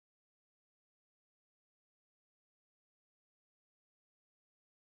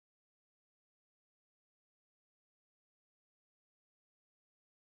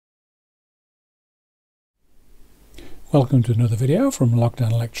Welcome to another video from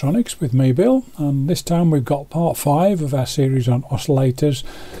Lockdown Electronics with me, Bill, and this time we've got part 5 of our series on oscillators,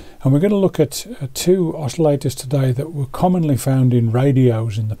 and we're going to look at two oscillators today that were commonly found in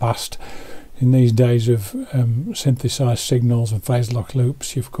radios in the past. In these days of synthesized signals and phase lock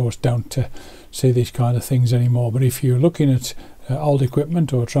loops, you of course don't see these kind of things anymore, but if you're looking at old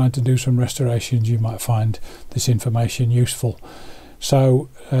equipment or trying to do some restorations, you might find this information useful. So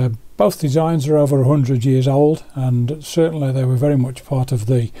both designs are over 100 years old, and certainly they were very much part of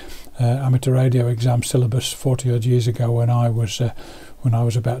the amateur radio exam syllabus 40 odd years ago when I was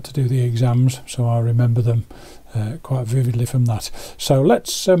about to do the exams, so I remember them quite vividly from that. So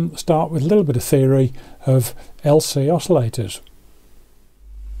let's start with a little bit of theory of LC oscillators.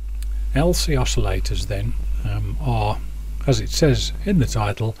 LC oscillators then are, as it says in the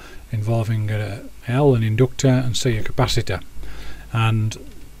title, involving L an inductor and C a capacitor. And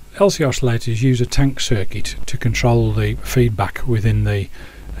LC oscillators use a tank circuit to control the feedback within the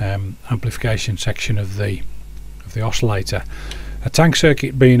amplification section of the oscillator. A tank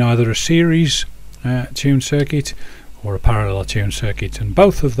circuit being either a series tuned circuit or a parallel tuned circuit, and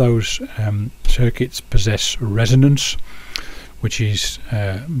both of those circuits possess resonance, which is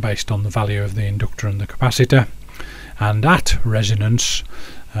based on the value of the inductor and the capacitor, and at resonance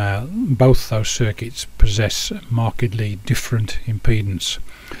both those circuits possess markedly different impedance,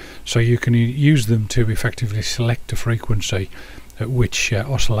 so you can use them to effectively select a frequency at which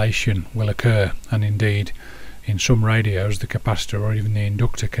oscillation will occur. And indeed, in some radios the capacitor or even the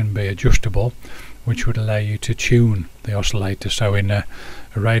inductor can be adjustable, which would allow you to tune the oscillator. So in a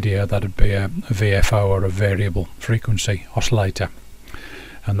radio that would be a VFO or a variable frequency oscillator,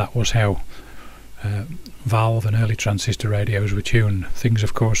 and that was how valve and early transistor radios were tuned. Things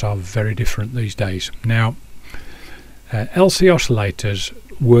of course are very different these days. Now LC oscillators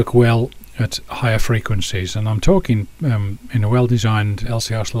work well at higher frequencies, and I'm talking in a well-designed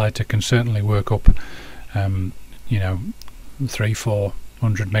LC oscillator can certainly work up 300-400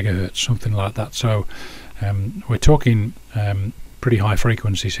 megahertz, something like that. So we're talking pretty high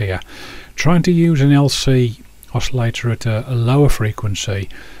frequencies here. Trying to use an LC oscillator at a lower frequency,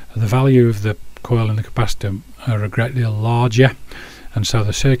 the value of the coil and the capacitor are a great deal larger, and so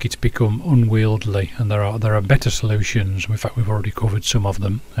the circuits become unwieldy, and there are better solutions. In fact, we've already covered some of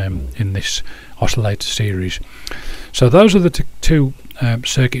them in this oscillator series. So those are the two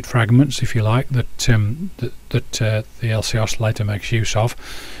circuit fragments, if you like, that the LC oscillator makes use of,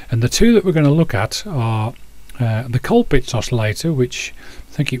 and the two that we're going to look at are the Colpitts oscillator, which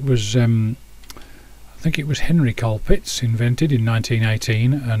I think it was Henry Colpitts invented in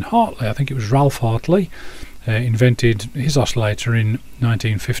 1918, and Hartley, I think it was Ralph Hartley, invented his oscillator in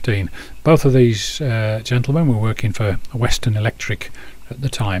 1915. Both of these gentlemen were working for Western Electric at the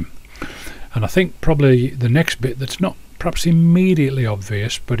time. And I think probably the next bit that's not perhaps immediately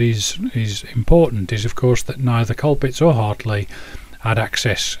obvious but is important is of course that neither Colpitts or Hartley had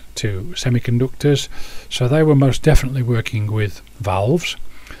access to semiconductors, so they were most definitely working with valves.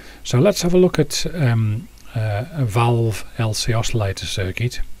 So let's have a look at a valve LC oscillator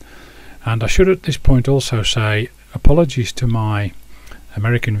circuit. And I should at this point also say apologies to my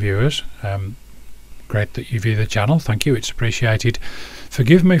American viewers. Great that you view the channel, thank you, it's appreciated.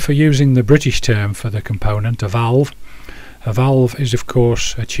 Forgive me for using the British term for the component, a valve. A valve is of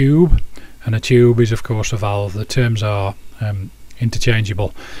course a tube, and a tube is of course a valve. The terms are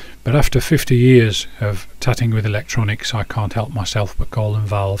interchangeable, but after 50 years of tatting with electronics, I can't help myself but call them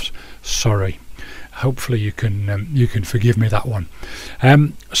valves. Sorry. Hopefully you can forgive me that one.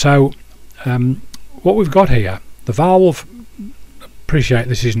 What we've got here, the valve. Appreciate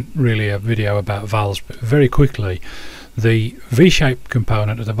this isn't really a video about valves, but very quickly, the V-shaped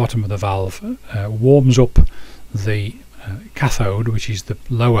component at the bottom of the valve warms up the cathode, which is the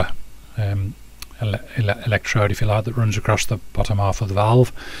lower electrode, if you like, that runs across the bottom half of the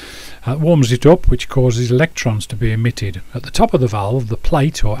valve. Warms it up, which causes electrons to be emitted. At the top of the valve, the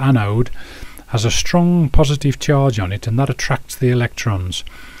plate or anode has a strong positive charge on it, and that attracts the electrons.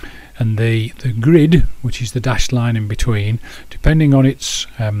 And the grid, which is the dashed line in between, depending on its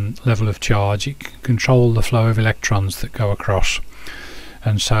level of charge, it can control the flow of electrons that go across.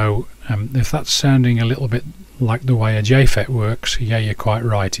 And so if that's sounding a little bit like the way a JFET works, yeah, you're quite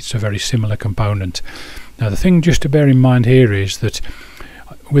right, it's a very similar component. Now the thing just to bear in mind here is that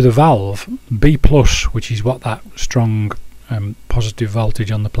with a valve, B+, which is what that strong positive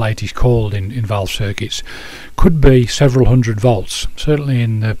voltage on the plate is called in valve circuits, could be several hundred volts. Certainly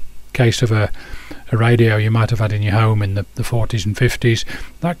in the case of a radio you might have had in your home in the 40s and 50s,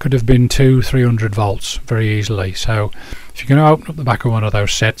 that could have been 200-300 volts very easily. So if you're going to open up the back of one of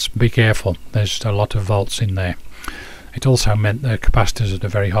those sets, be careful, there's a lot of volts in there. it also meant the capacitors had a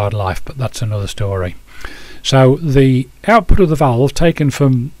very hard life, but that's another story. So the output of the valve taken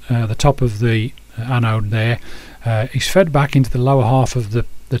from the top of the anode there is fed back into the lower half of the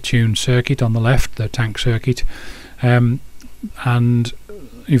tuned circuit on the left, the tank circuit, and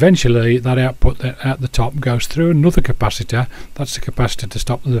eventually that output at the top goes through another capacitor. That's the capacitor to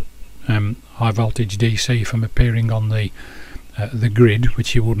stop the high voltage DC from appearing on the grid,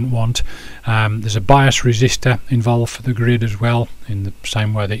 which you wouldn't want. There's a bias resistor involved for the grid as well, in the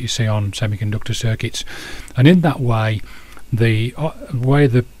same way that you see on semiconductor circuits, and in that way the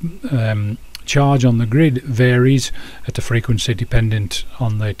charge on the grid varies at a frequency dependent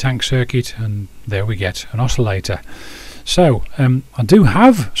on the tank circuit, and there we get an oscillator. So I do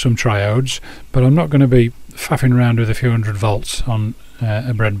have some triodes, but I'm not going to be faffing around with a few hundred volts on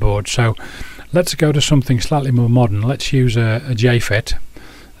a breadboard. So let's go to something slightly more modern. Let's use a JFET.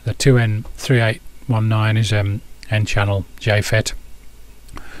 The 2N3819 is N-channel JFET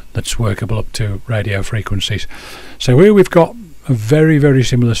that's workable up to radio frequencies. So here we've got a very, very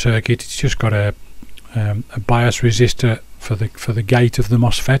similar circuit. It's just got a bias resistor for the gate of the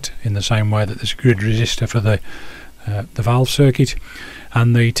MOSFET, in the same way that there's a grid resistor for the valve circuit,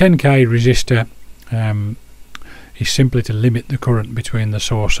 and the 10k resistor is simply to limit the current between the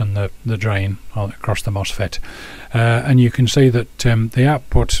source and the drain across the MOSFET, and you can see that the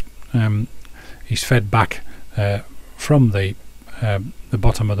output is fed back from the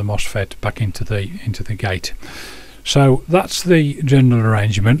bottom of the MOSFET back into the gate. So that's the general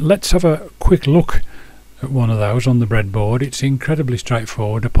arrangement. Let's have a quick look at one of those on the breadboard. It's incredibly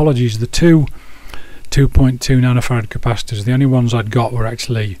straightforward. Apologies, the two 2.2 nanofarad capacitors, the only ones I'd got were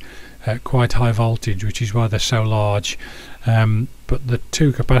actually quite high voltage, which is why they're so large, but the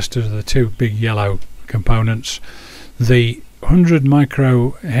two capacitors are the two big yellow components. The 100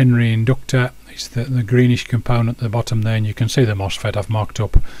 microhenry inductor is the greenish component at the bottom there, and you can see the MOSFET. I've marked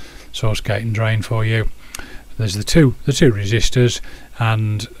up source, gate and drain for you. There's the two resistors,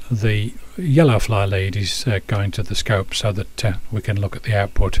 and the yellow fly lead is going to the scope so that we can look at the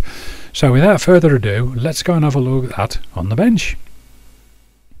output. So without further ado, let's go and have a look at that on the bench.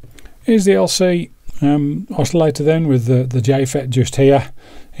 Here's the LC oscillator then, with the JFET just here,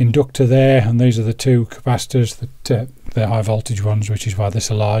 inductor there, and these are the two capacitors that they're high voltage ones, which is why they're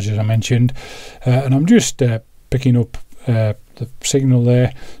so large, as I mentioned. And I'm just picking up the signal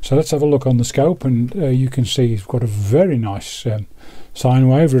there. So let's have a look on the scope, and you can see it's got a very nice sine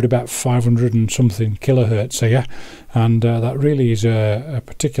wave at about 500 and something kilohertz here, and that really is a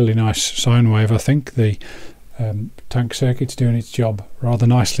particularly nice sine wave. I think the tank circuit's doing its job rather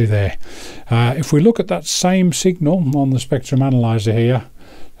nicely there. If we look at that same signal on the spectrum analyzer here,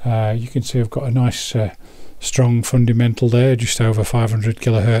 you can see I've got a nice strong fundamental there, just over 500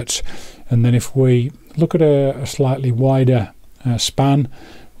 kilohertz. And then if we look at a slightly wider span,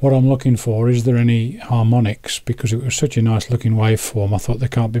 what I'm looking for, is there any harmonics? Because it was such a nice looking waveform, I thought there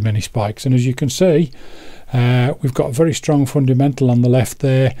can't be many spikes. And as you can see, we've got a very strong fundamental on the left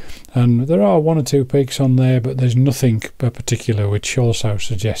there, and there are one or two peaks on there, but there's nothing particular, which also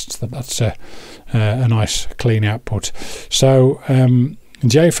suggests that that's a nice clean output. So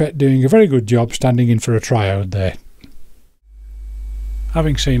JFET doing a very good job standing in for a triode there.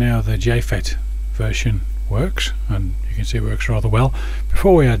 Having seen how the JFET version works, and you can see it works rather well.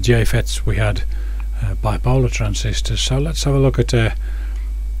 Before we had JFETs, we had bipolar transistors. So let's have a look at a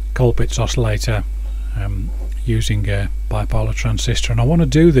Colpitts oscillator using a bipolar transistor, and I want to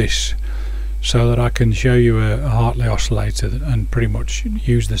do this so that I can show you a Hartley oscillator and pretty much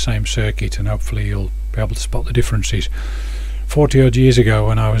use the same circuit, and hopefully you'll be able to spot the differences. 40 odd years ago,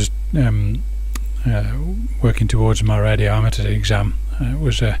 when I was working towards my radio amateur exam, it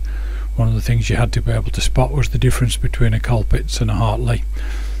was one of the things you had to be able to spot was the difference between a Colpitts and a Hartley,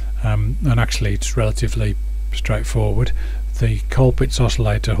 and actually it's relatively straightforward. The Colpitts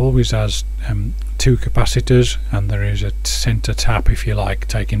oscillator always has two capacitors, and there is a center tap, if you like,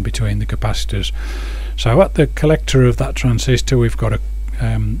 taken between the capacitors. So at the collector of that transistor we've got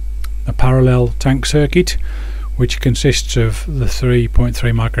a parallel tank circuit, which consists of the 3.3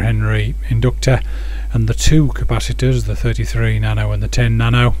 microhenry inductor and the two capacitors, the 33 nano and the 10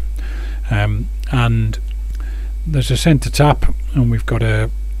 nano, and there's a center tap, and we've got a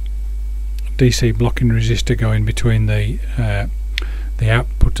DC blocking resistor going between the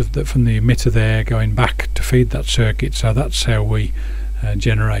output of from the emitter there, going back to feed that circuit. So that's how we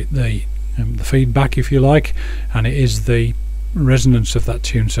generate the feedback, if you like, and it is the resonance of that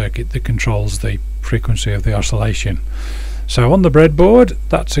tuned circuit that controls the frequency of the oscillation. So on the breadboard,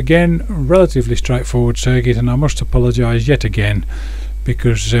 that's again a relatively straightforward circuit, and I must apologise yet again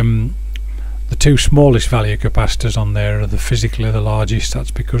because the The two smallest value capacitors on there are physically the largest.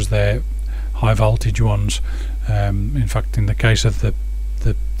 That's because they're high voltage ones. In fact, in the case of the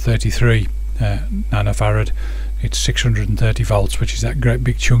 33 nanofarad, it's 630 volts, which is that great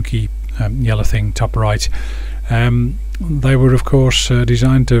big chunky yellow thing top right. They were of course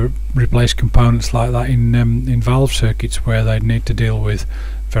designed to replace components like that in valve circuits where they'd need to deal with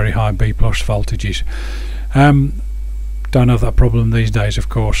very high B+ voltages. Don't have that problem these days, of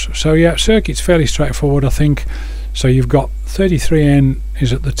course. So yeah, circuit's fairly straightforward, I think. So you've got 33N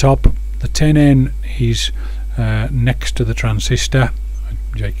is at the top, the 10N is next to the transistor.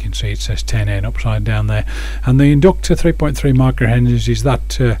 You can see it says 10N upside down there, and the inductor 3.3 microhenries is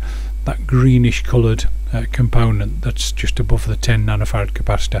that greenish coloured component that's just above the 10 nanofarad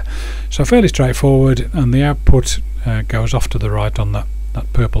capacitor. So fairly straightforward, and the output goes off to the right on that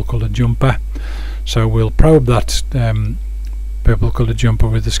purple coloured jumper. So we'll probe that purple coloured jumper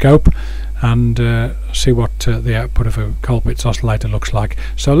with the scope and see what the output of a Colpitts oscillator looks like.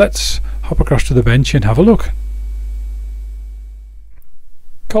 So let's hop across to the bench and have a look.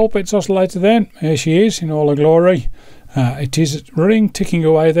 Colpitts oscillator then, here she is in all her glory. It is running, ticking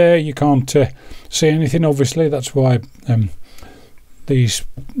away there. You can't see anything, obviously. That's why these,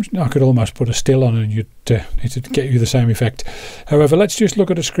 I could almost put a still on and it'd get you the same effect. However, let's just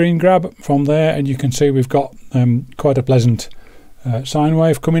look at a screen grab from there, and you can see we've got quite a pleasant sine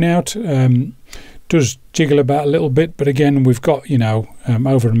wave coming out. Does jiggle about a little bit, but again, we've got, you know,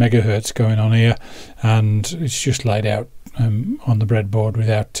 over a megahertz going on here, and it's just laid out on the breadboard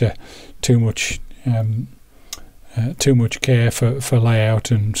without too much care for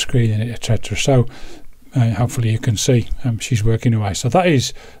layout and screening it, etc. So hopefully you can see she's working away. So that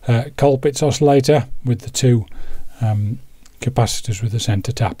is Colpitts oscillator with the two capacitors with the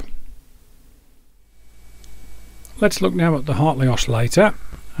centre tap. Let's look now at the Hartley oscillator,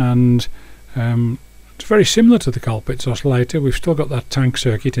 and it's very similar to the Colpitts oscillator. We've still got that tank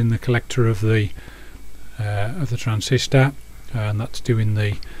circuit in the collector of the transistor, and that's doing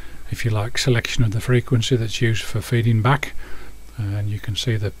the, if you like, selection of the frequency that's used for feeding back. And you can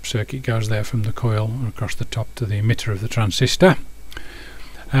see the circuit goes there from the coil across the top to the emitter of the transistor.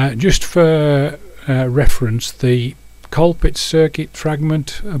 Just for reference, the Colpitts circuit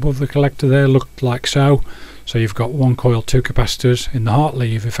fragment above the collector there looked like so. So you've got one coil, two capacitors. In the Hartley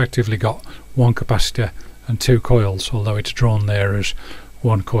you've effectively got one capacitor and two coils, although it's drawn there as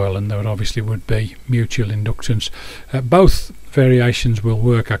one coil, and there obviously would be mutual inductance. Both variations will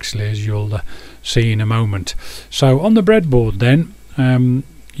work actually, as you'll see in a moment. So on the breadboard then,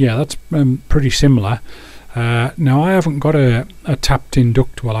 yeah, that's pretty similar. Now I haven't got a tapped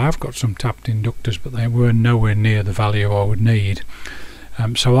inductor. Well, I have got some tapped inductors, but they were nowhere near the value I would need.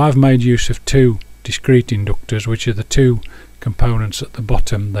 So I've made use of two discrete inductors, which are the two components at the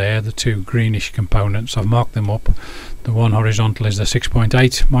bottom there, the two greenish components. I've marked them up. The one horizontal is the 6.8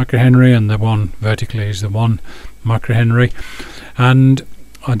 microhenry, and the one vertically is the 1 microhenry. And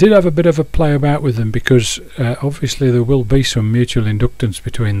I did have a bit of a play about with them because obviously there will be some mutual inductance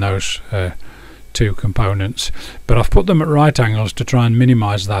between those two components, but I've put them at right angles to try and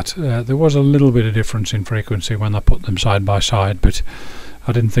minimize that. There was a little bit of difference in frequency when I put them side by side, but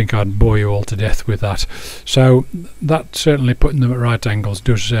I didn't think I'd bore you all to death with that. So that certainly, putting them at right angles,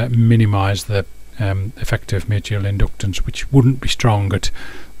 does minimize the effective mutual inductance, which wouldn't be strong at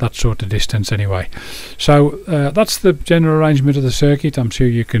that sort of distance anyway. So that's the general arrangement of the circuit. I'm sure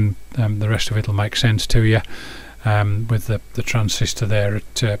you can, the rest of it will make sense to you with the transistor there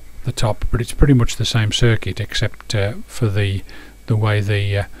at the top, but it's pretty much the same circuit except for the way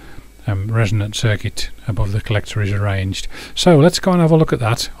the resonant circuit above the collector is arranged. So let's go and have a look at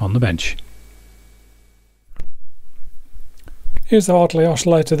that on the bench. Here's the Hartley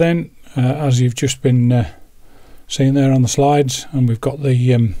oscillator then, as you've just been seeing there on the slides, and we've got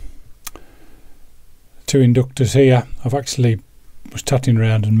the two inductors here. I've actually was tatting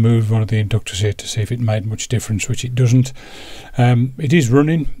around and moved one of the inductors here to see if it made much difference, which it doesn't. It is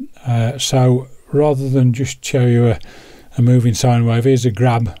running, so rather than just show you a moving sine wave, here's a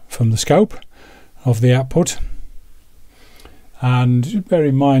grab from the scope of the output. And bear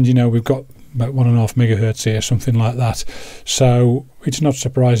in mind, you know, we've got about 1.5 megahertz here, something like that. So it's not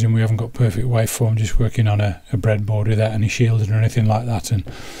surprising we haven't got perfect waveform, just working on a breadboard without any shielding or anything like that, and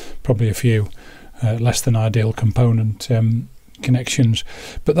probably a few less than ideal component connections.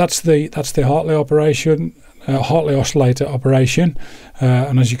 But that's the Hartley operation, Hartley oscillator operation,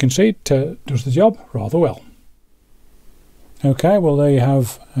 and as you can see, it does the job rather well. Okay, well there you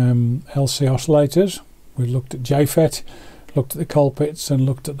have LC oscillators. We looked at JFET, looked at the Colpitts, and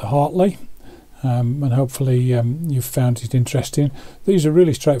looked at the Hartley. and hopefully you've found it interesting. These are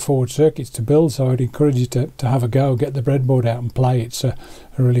really straightforward circuits to build, so I'd encourage you to have a go, get the breadboard out and play. It's a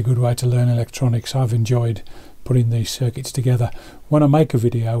really good way to learn electronics. I've enjoyed putting these circuits together. When I make a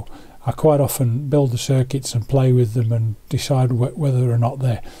video, I quite often build the circuits and play with them and decide whether or not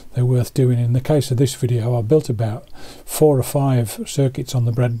they're worth doing. In the case of this video, I built about 4 or 5 circuits on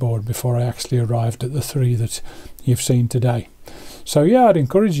the breadboard before I actually arrived at the 3 that you've seen today. So yeah, I'd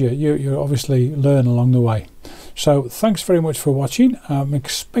encourage you. You obviously learn along the way. So thanks very much for watching. I'm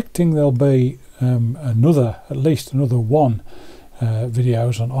expecting there'll be at least another 1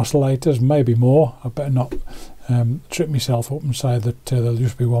 videos on oscillators, maybe more. I better not trip myself up and say that there'll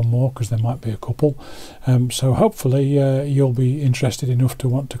just be 1 more, because there might be a couple. So hopefully you'll be interested enough to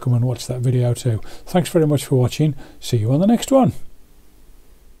want to come and watch that video too. Thanks very much for watching. See you on the next one.